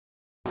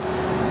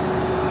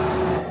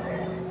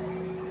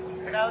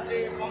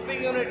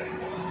pumping unit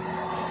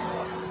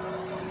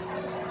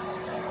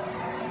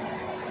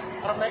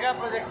और mega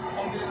project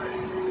pumping unit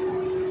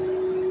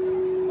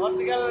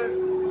vertical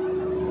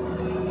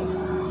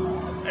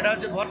एटा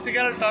हচ্ছে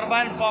vertical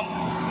turbine pump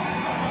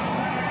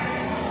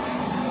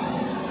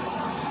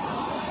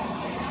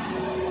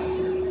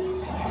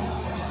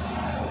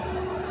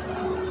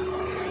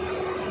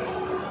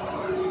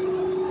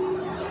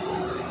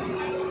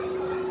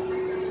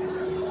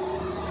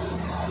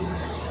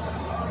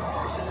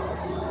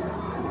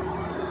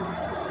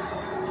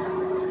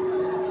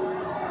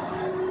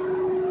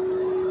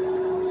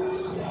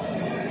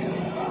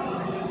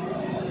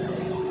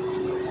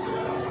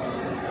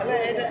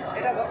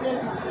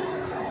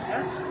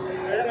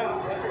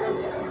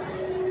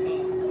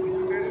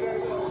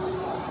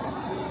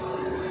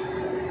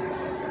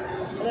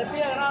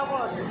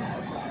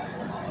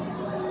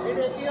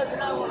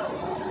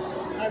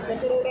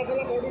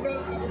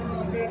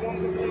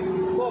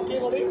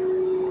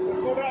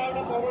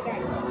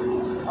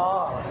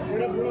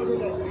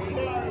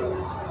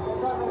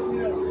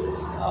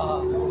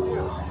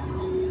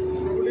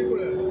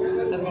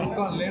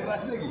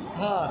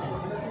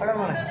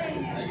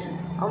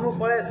हम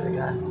पड़े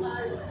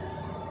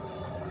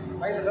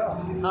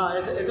हाँ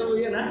ऐसे सब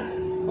ये ना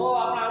ओ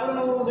आप आगे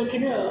ना वो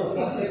देखिए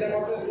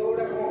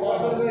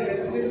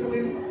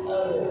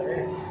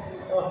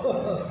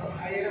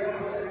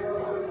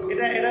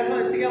এটা এটা কোন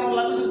থেকে আমার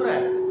লাগুছে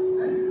প্রায়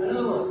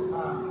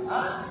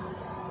হ্যাঁ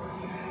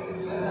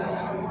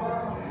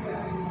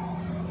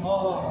ও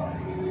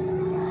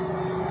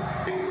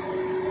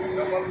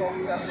डबल पंप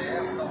चले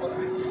डबल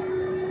बेटी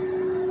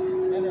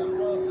मैंने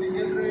अपना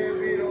सिंगल रे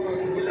भी रो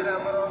सिंगल रे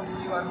हमर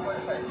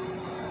 1.5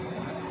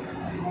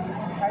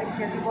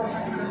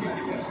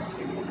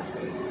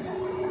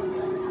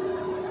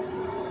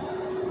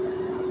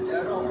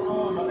 यार अपनो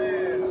माने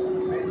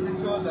मेन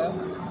जिंस होला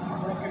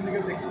अपनो केमनी के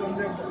देखिछन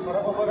जे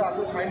खराब खबर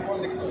आगु साइन कोन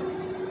देखिछन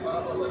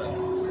खराब खबर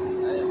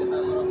आय जेना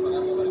खराब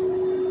खबर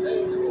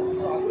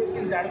आगु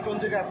कि जानछन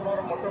जे आपनर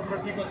मोटर पर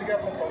ठीक अछि कि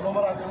आपन प्रॉब्लम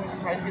आगु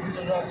साइन किछि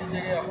जगह अछि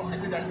जे आपन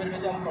निसे जान परबे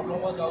जे हम प्रॉब्लम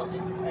जाउछि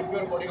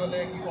एम्पियर पड़ी गले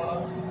कि कोन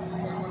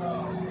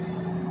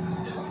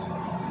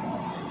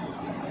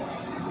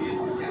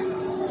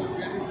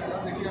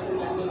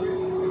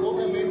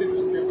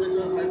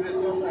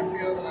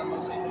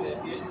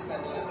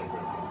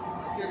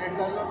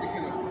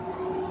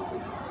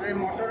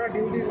मोटर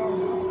ड्यूटी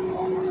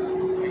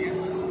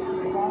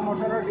कौन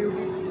मोटर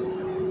ड्यूटी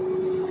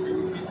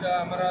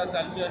हमारा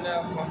चलती है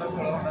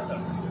 15-16 घंटा चल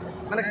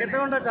मैंने केते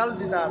घंटा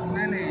चलती था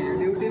नहीं नहीं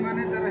ड्यूटी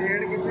माने तार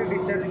हेड केते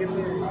डिस्चार्ज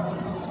केते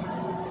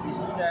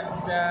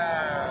डिस्चार्ज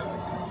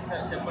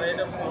सेपरेट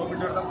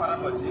फ्लोमीटर तो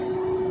खराब अच्छी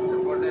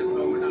सेपटे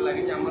फ्लोमीटर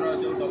लगी आमर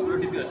जो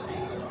WTP अच्छी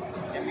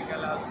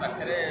केमिकल हाउस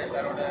पाखे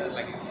तार गोटे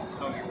लगी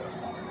फ्लोमीटर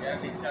या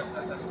डिस्चार्ज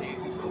सर से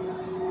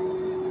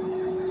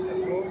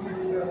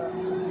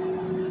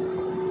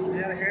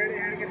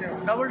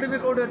WTP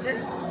कोड अच्छे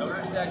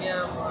WTP आज्ञा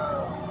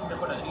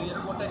सेपटे ये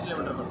 1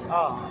 किलोमीटर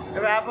हाँ ए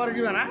आप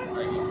जीवा ना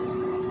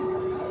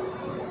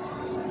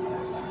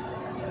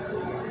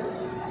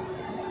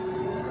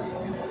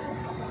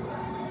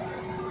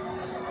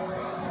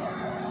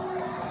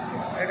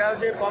यहाँ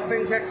हूँ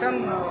पंपिंग सेक्शन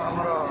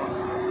आमर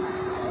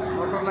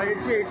मोटर लगी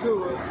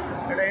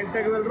ये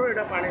इंटेक वेल रू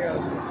ये पानी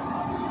जाऊँ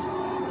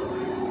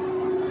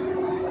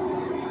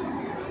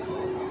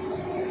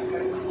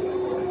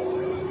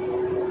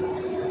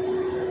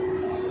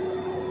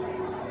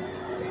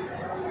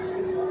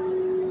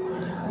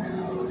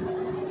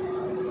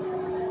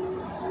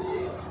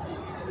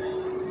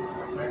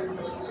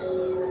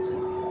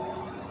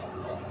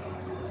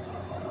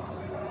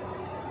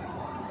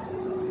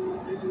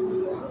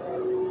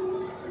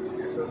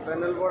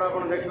पैनल बोर्ड आप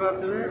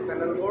देखिए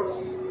पैनल बोर्ड्स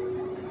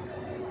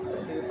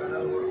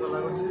पैनल बोर्ड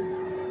लगुच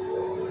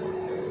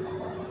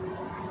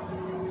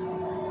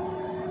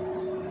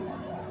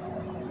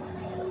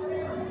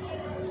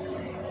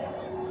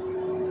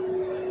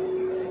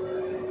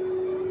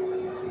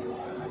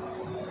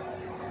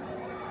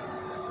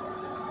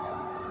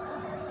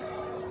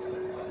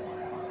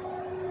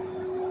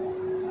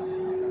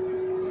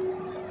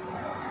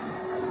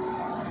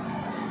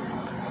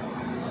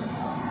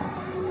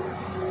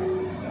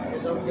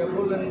सब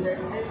केबल लेने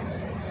जाइए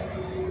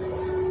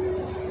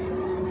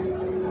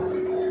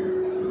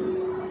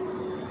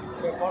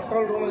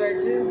कंट्रोल रूम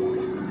जाइए